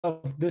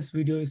of this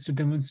video is to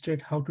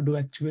demonstrate how to do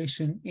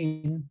actuation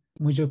in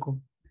MuJoCo.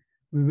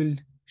 We will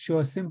show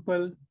a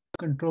simple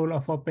control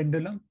of our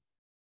pendulum.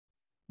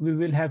 We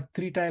will have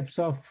three types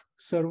of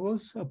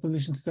servos: a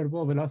position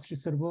servo, a velocity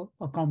servo,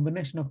 a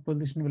combination of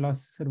position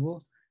velocity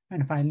servo,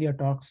 and finally a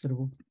torque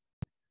servo.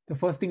 The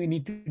first thing we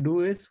need to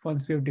do is,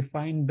 once we have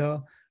defined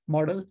the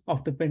model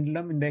of the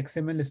pendulum in the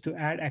XML, is to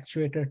add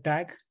actuator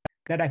tag.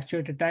 That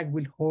actuator tag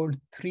will hold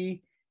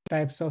three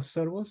types of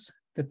servos: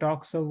 the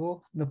torque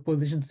servo, the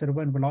position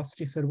servo, and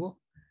velocity servo.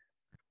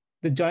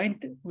 The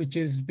joint which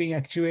is being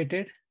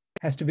actuated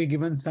has to be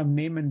given some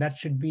name, and that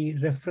should be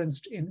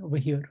referenced in over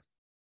here.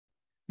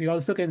 We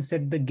also can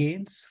set the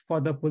gains for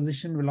the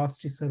position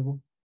velocity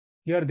servo.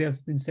 Here they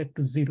have been set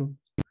to 0.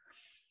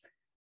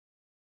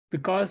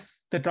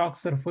 Because the torque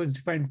servo is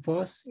defined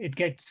first, it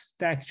gets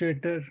the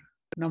actuator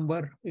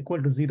number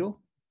equal to 0.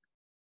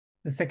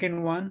 The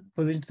second one,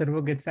 position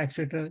servo, gets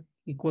actuator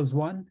equals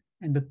 1.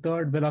 And the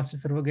third, velocity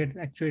servo, gets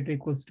actuator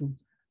equals 2.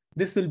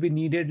 This will be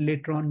needed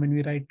later on when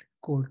we write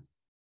code.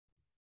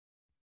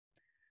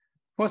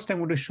 First, I'm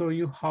going to show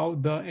you how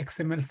the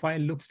XML file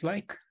looks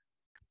like.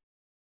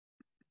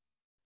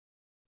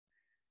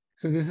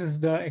 So this is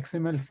the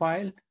XML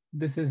file.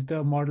 This is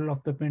the model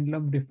of the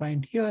pendulum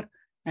defined here.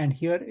 And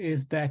here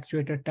is the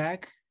actuator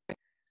tag.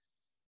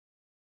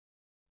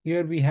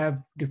 Here we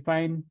have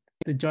defined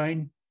the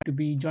joint to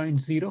be joint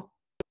 0.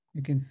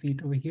 You can see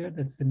it over here.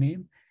 That's the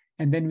name.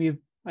 And then we've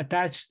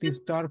attached this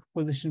torque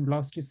position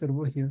velocity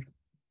servo here.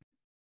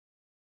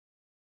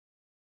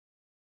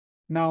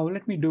 Now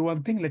let me do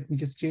one thing. Let me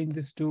just change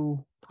this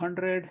to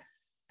 100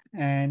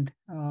 and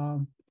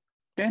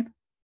 10.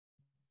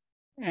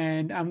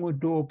 And I'm going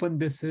to open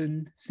this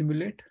in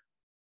Simulate.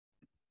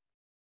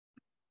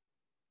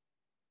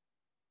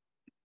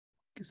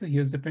 Okay, so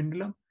here's the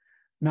pendulum.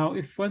 Now,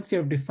 if once you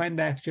have defined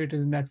the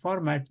actuators in that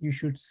format, you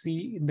should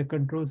see in the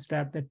controls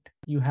tab that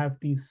you have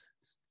these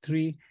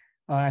three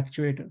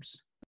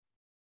actuators.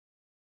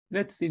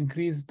 Let's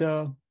increase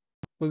the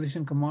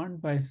position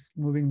command by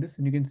moving this,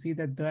 and you can see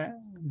that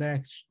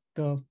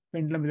the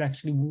pendulum is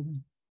actually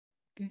moving.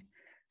 Okay,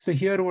 so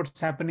here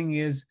what's happening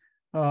is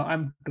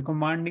I'm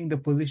commanding the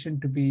position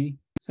to be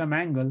some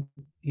angle.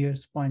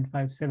 Here's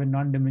 0.57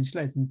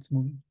 non-dimensionalized, and it's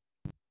moving.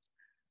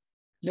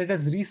 Let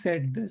us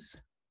reset this.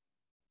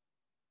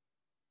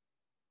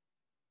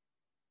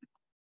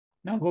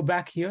 Now go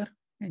back here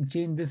and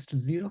change this to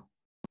 0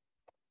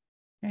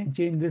 and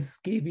change this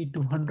kV to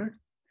 100.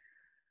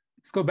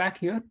 Let's go back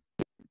here,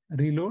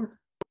 reload,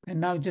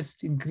 and now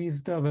just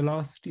increase the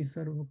velocity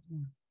servo.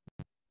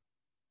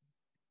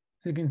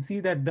 So you can see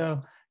that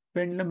the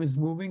pendulum is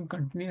moving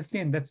continuously,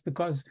 and that's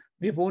because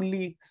we've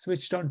only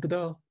switched on to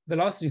the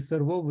velocity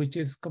servo, which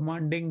is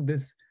commanding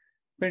this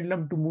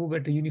pendulum to move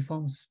at a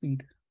uniform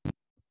speed.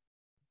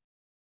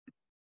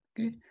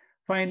 Okay.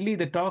 Finally,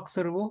 the torque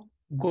servo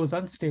goes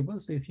unstable.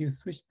 So if you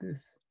switch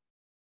this,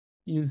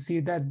 you'll see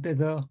that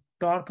there's a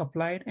torque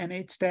applied, and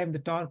each time the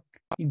torque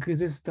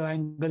increases, the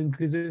angle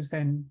increases,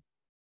 and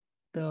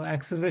the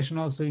acceleration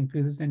also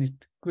increases, and it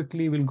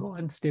quickly will go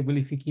unstable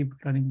if you keep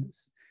running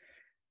this.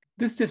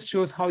 This just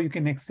shows how you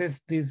can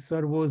access these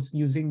servos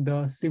using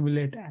the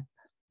Simulate app.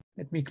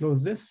 Let me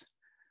close this.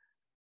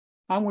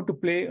 I'm going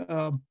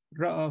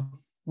to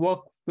work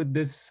with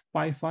this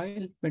Py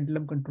file,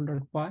 Pendulum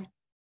Controller.py.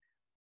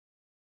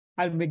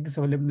 I'll make this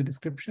available in the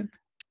description.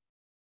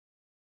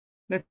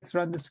 Let's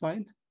run this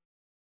file.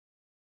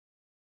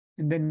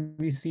 And then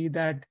we see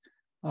that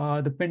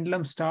the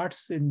pendulum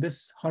starts in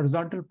this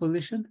horizontal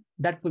position.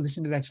 That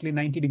position is actually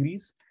 90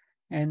 degrees,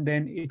 and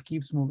then it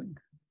keeps moving.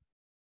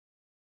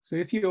 So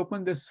if you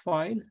open this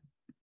file,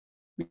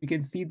 we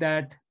can see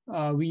that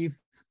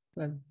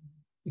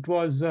it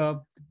was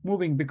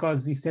moving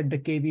because we set the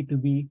kV to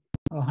be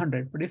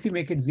 100. But if you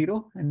make it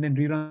 0 and then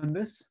rerun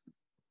this,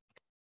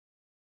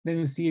 then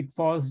you see it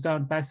falls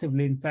down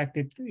passively. In fact,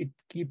 it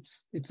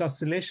keeps its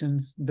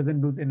oscillations,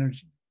 doesn't lose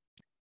energy.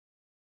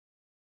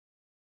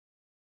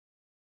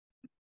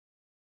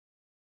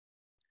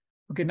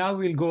 Okay, now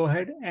we'll go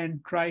ahead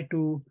and try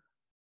to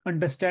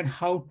understand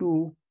how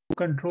to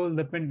control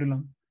the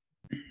pendulum.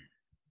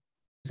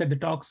 Set the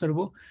torque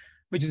servo,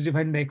 which is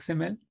defined in the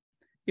XML.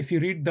 If you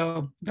read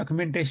the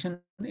documentation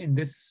in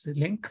this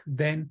link,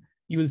 then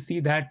you will see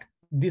that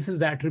this is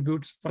the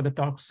attributes for the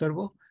torque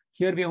servo.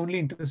 Here we are only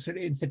interested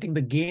in setting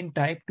the gain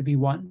type to be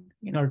 1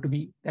 in order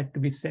to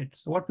be set.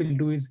 So what we'll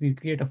do is we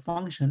create a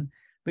function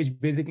which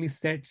basically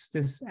sets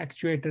this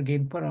actuator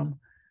gain param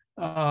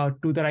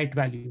to the right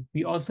value.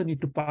 We also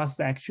need to pass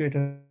the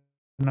actuator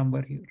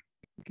number here.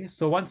 Okay,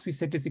 so once we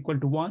set this equal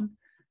to 1,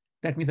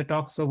 that means the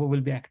torque servo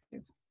will be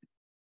active.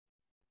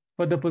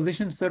 For the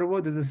position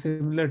servo, there's a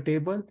similar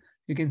table.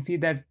 You can see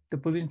that the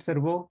position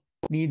servo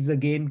needs a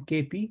gain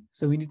Kp.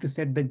 So we need to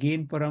set the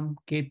gain param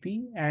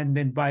Kp and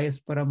then bias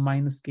param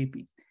minus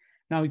Kp.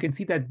 Now you can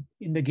see that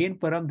in the gain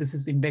param, this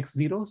is index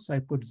 0. So I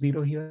put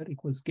 0 here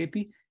equals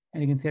Kp.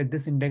 And you can see that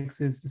this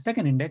index is the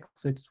second index.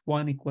 So it's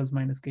 1 equals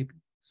minus Kp.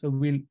 So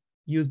we'll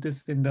use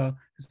this to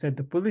set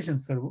the position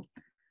servo.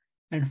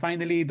 And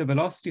finally, the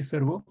velocity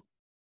servo.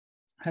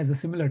 has a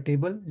similar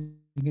table.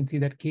 You can see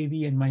that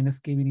KV and minus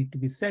KV need to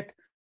be set.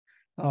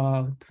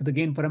 For the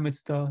gain param,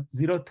 it's the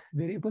 0th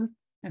variable,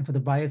 and for the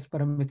bias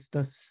param, it's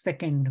the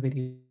second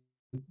variable.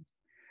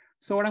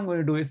 So what I'm going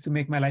to do is, to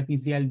make my life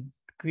easy, I'll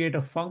create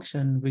a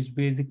function which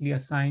basically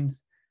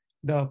assigns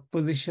the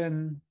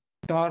position,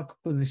 torque,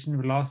 position,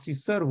 velocity,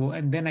 servo,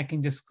 and then I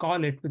can just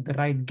call it with the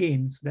right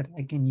gain so that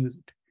I can use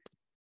it.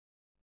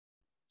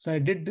 So I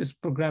did this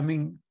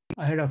programming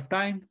ahead of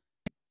time.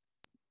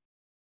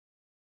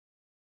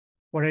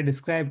 What I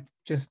described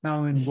just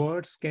now in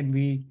words can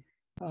be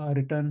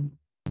written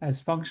as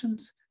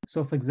functions.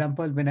 So for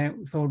example,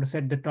 if I want to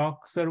set the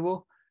torque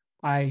servo,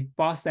 I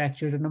pass the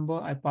actuator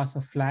number, I pass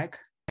a flag.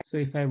 So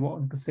if I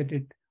want to set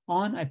it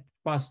on, I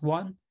pass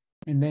 1,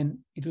 and then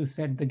it will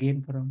set the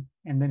gain param,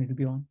 and then it will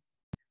be on.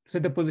 So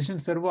the position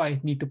servo, I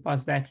need to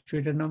pass the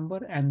actuator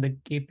number and the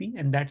KP,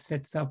 and that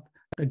sets up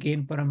the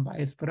gain param,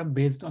 bias param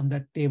based on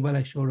that table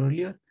I showed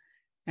earlier.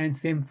 And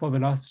same for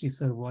velocity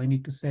servo, I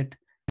need to set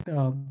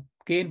the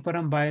gain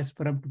param, bias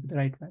param to be the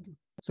right value.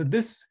 So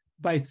this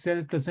by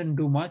itself doesn't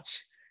do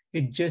much.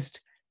 It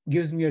just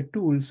gives me a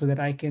tool so that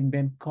I can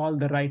then call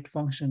the right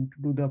function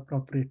to do the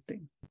appropriate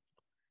thing.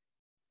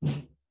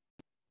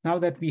 Now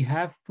that we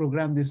have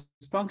programmed these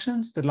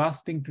functions, the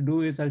last thing to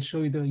do is I'll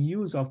show you the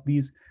use of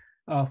these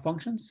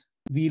functions.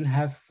 We'll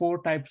have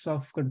 4 types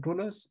of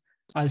controllers.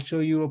 I'll show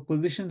you a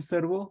position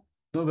servo,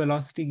 no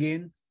velocity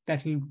gain,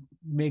 that will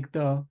make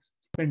the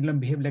pendulum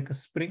behave like a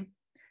spring.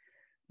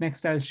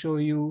 Next, I'll show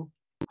you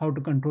how to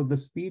control the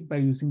speed by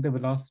using the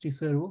velocity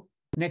servo.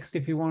 Next,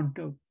 if you want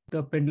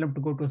the pendulum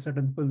to go to a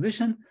certain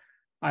position,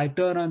 I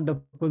turn on the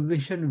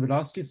position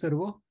velocity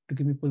servo to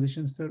give me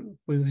position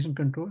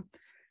control.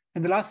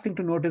 And the last thing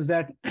to note is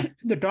that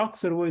the torque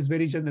servo is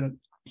very general.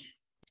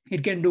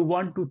 It can do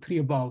 1, 2, 3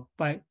 above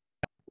by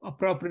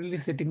appropriately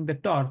setting the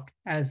torque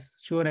as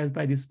shown as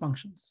by these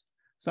functions.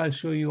 So I'll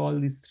show you all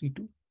these 3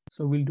 too.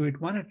 So we'll do it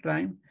one at a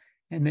time,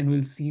 and then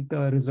we'll see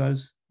the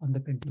results on the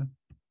pendulum.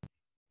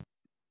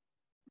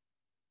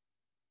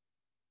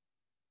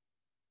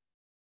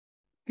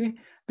 Okay,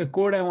 the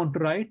code I want to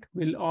write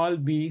will all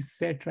be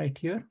set right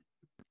here.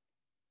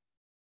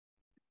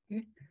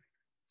 Okay,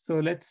 so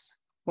let's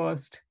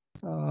first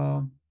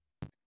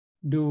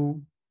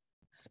do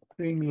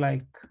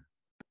spring-like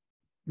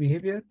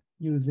behavior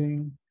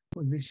using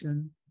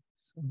position.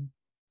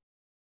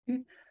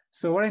 Okay,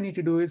 so what I need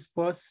to do is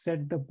first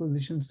set the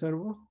position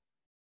servo.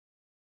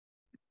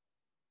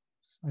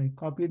 So I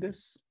copy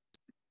this.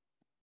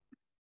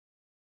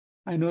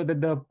 I know that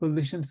the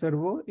position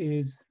servo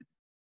is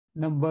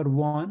number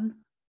 1.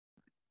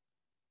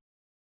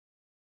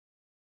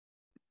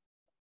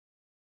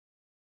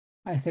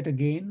 I set a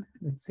gain,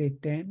 let's say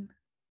 10.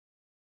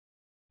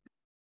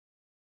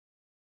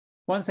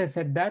 Once I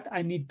set that,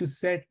 I need to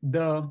set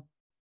the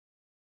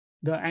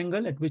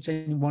angle at which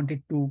I want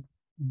it to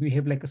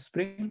behave like a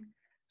spring.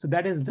 So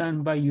that is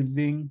done by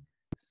using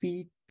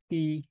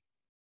CTRL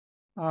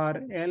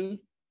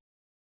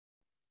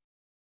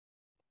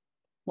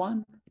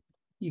 1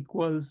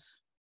 equals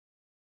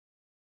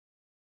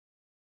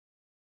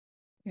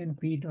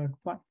np.py.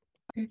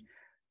 Okay.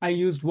 I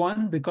used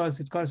 1 because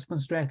it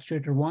corresponds to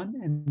actuator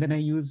 1, and then I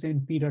use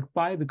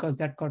np.py because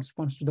that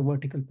corresponds to the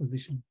vertical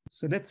position.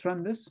 So let's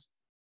run this.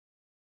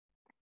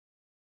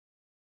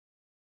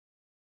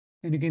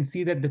 And you can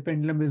see that the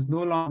pendulum is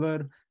no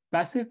longer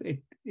passive.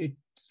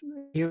 It's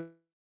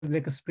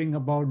like a spring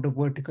about the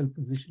vertical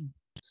position.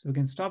 So we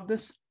can stop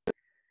this.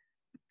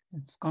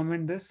 Let's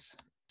comment this.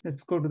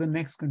 Let's go to the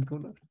next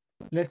controller.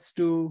 Let's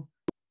do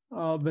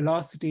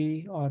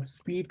velocity or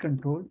speed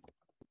control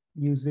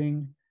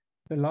using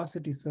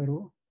velocity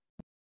servo.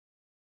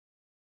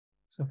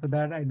 So for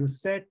that, I do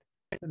set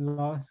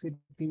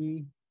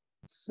velocity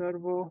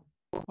servo.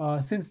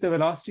 Since the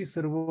velocity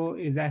servo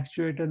is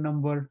actuator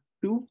number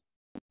 2,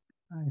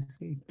 I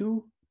say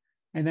 2,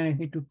 and then I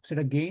need to set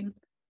a gain,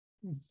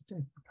 it's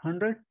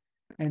 100,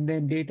 and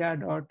then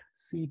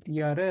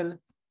data.ctrl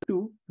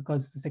 2,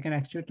 because the second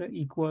actuator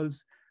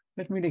equals,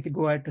 let me make it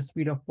go at a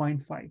speed of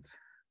 0.5.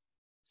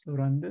 So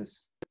run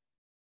this.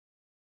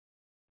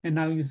 And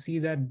now you see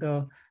that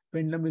the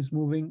pendulum is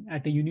moving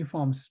at a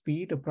uniform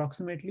speed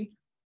approximately,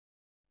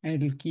 and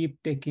it will keep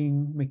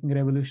making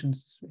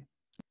revolutions this way.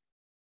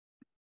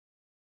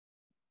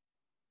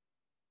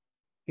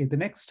 Okay, the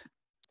next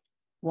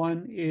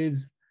one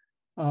is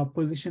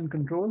position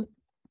control.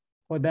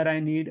 For that, I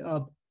need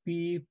a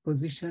P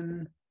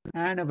position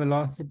and a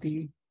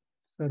velocity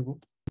servo.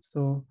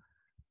 So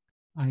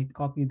I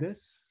copy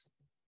this.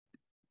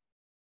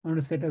 I want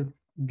to set a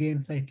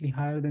gain slightly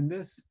higher than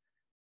this.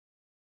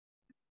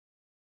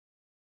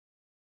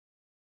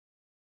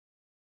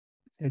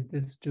 Set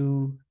this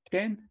to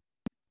 10.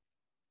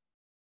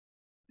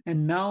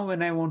 And now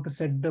when I want to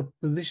set the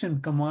position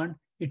command,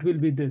 it will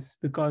be this,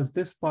 because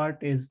this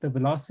part is the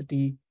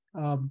velocity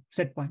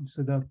set point.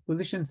 So the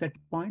position set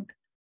point,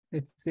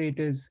 let's say it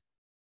is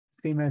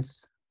same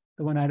as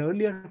the one I had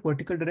earlier,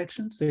 vertical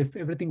direction. So if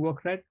everything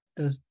worked right,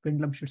 the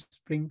pendulum should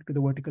spring to the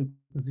vertical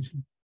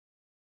position.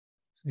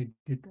 So it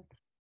did that.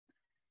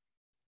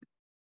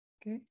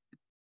 Okay.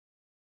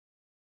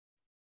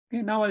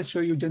 Okay, now I'll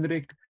show you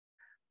generic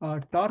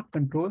torque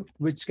control,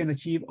 which can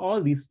achieve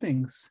all these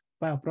things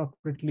by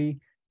appropriately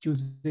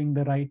choosing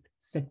the right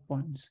set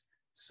points.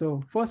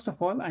 So first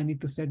of all, I need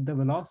to set the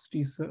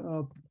velocity,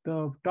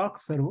 the torque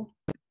servo.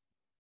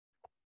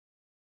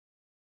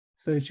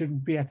 So it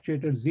should be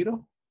actuator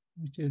 0,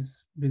 which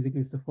is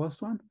basically is the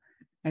first one.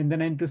 And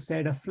then I need to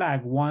set a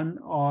flag 1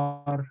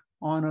 or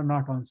on or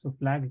not on. So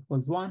flag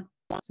equals 1,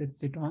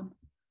 sets it on.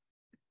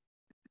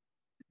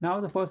 Now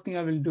the first thing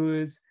I will do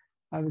is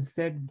I will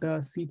set the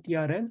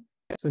CTRL.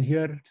 So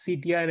here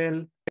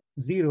CTRL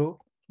 0,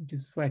 which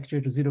is for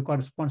actuator 0,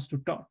 corresponds to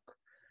torque.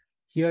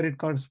 Here it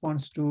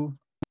corresponds to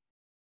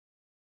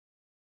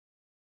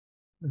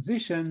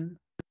position,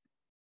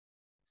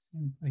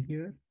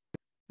 here,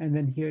 and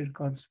then here it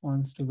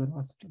corresponds to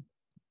velocity.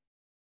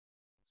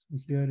 So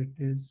here it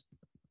is.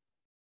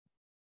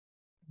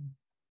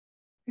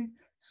 Okay.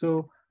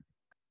 So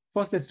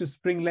first let's do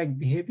spring-like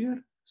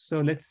behavior.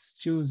 So let's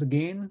choose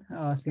again,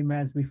 same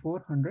as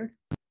before, 100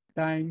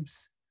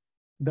 times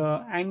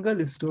the angle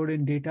is stored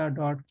in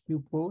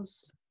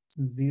data.qpose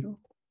 0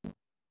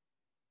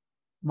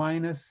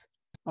 minus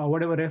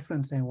whatever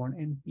reference I want,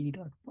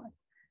 np.py.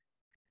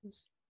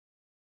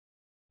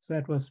 So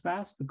that was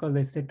fast because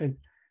I set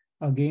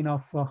a gain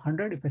of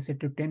 100. If I set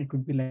to 10, it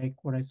would be like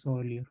what I saw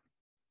earlier.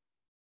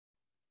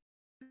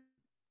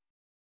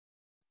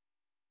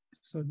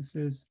 So this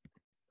is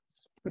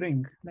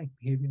spring-like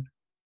behavior.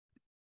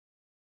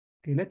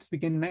 Okay, let's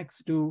begin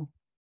next to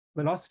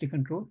velocity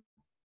control.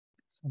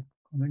 So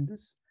comment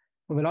this.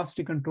 For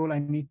velocity control, I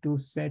need to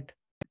set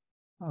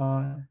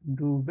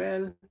do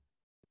well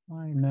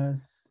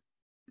minus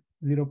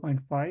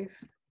 0.5.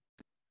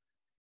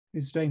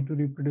 It's trying to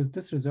reproduce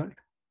this result.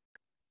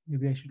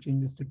 Maybe I should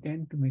change this to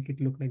 10 to make it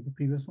look like the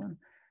previous one.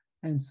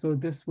 And so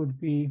this would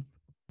be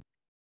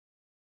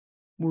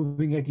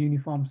moving at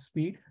uniform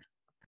speed,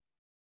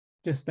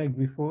 just like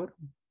before,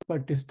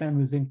 but this time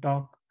using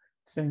torque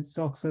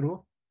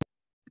servo.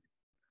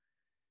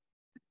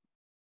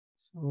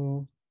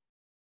 So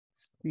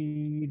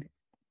speed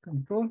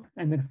control,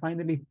 and then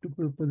finally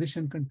to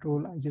position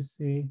control, I just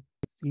say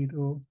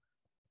 0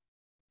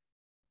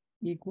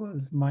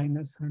 equals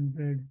minus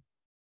 100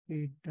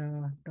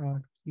 data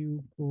dot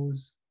q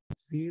pose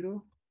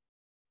 0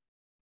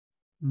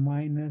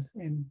 minus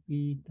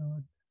np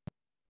dot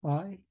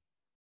py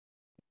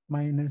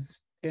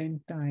minus 10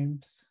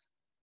 times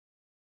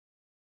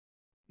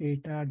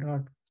data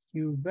dot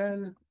q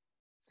well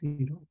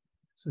 0.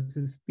 So this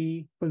is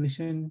p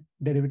position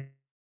derivative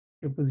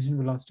position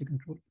velocity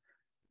control.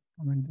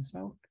 Comment this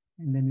out,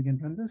 and then we can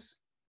run this.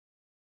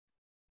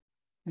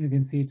 And you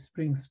can see it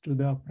springs to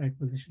the upright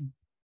position.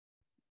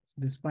 So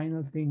this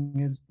final thing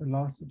is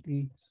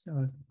velocity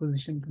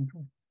position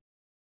control.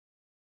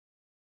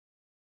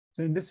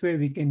 So in this way,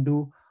 we can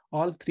do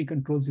all three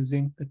controls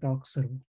using the torque servo.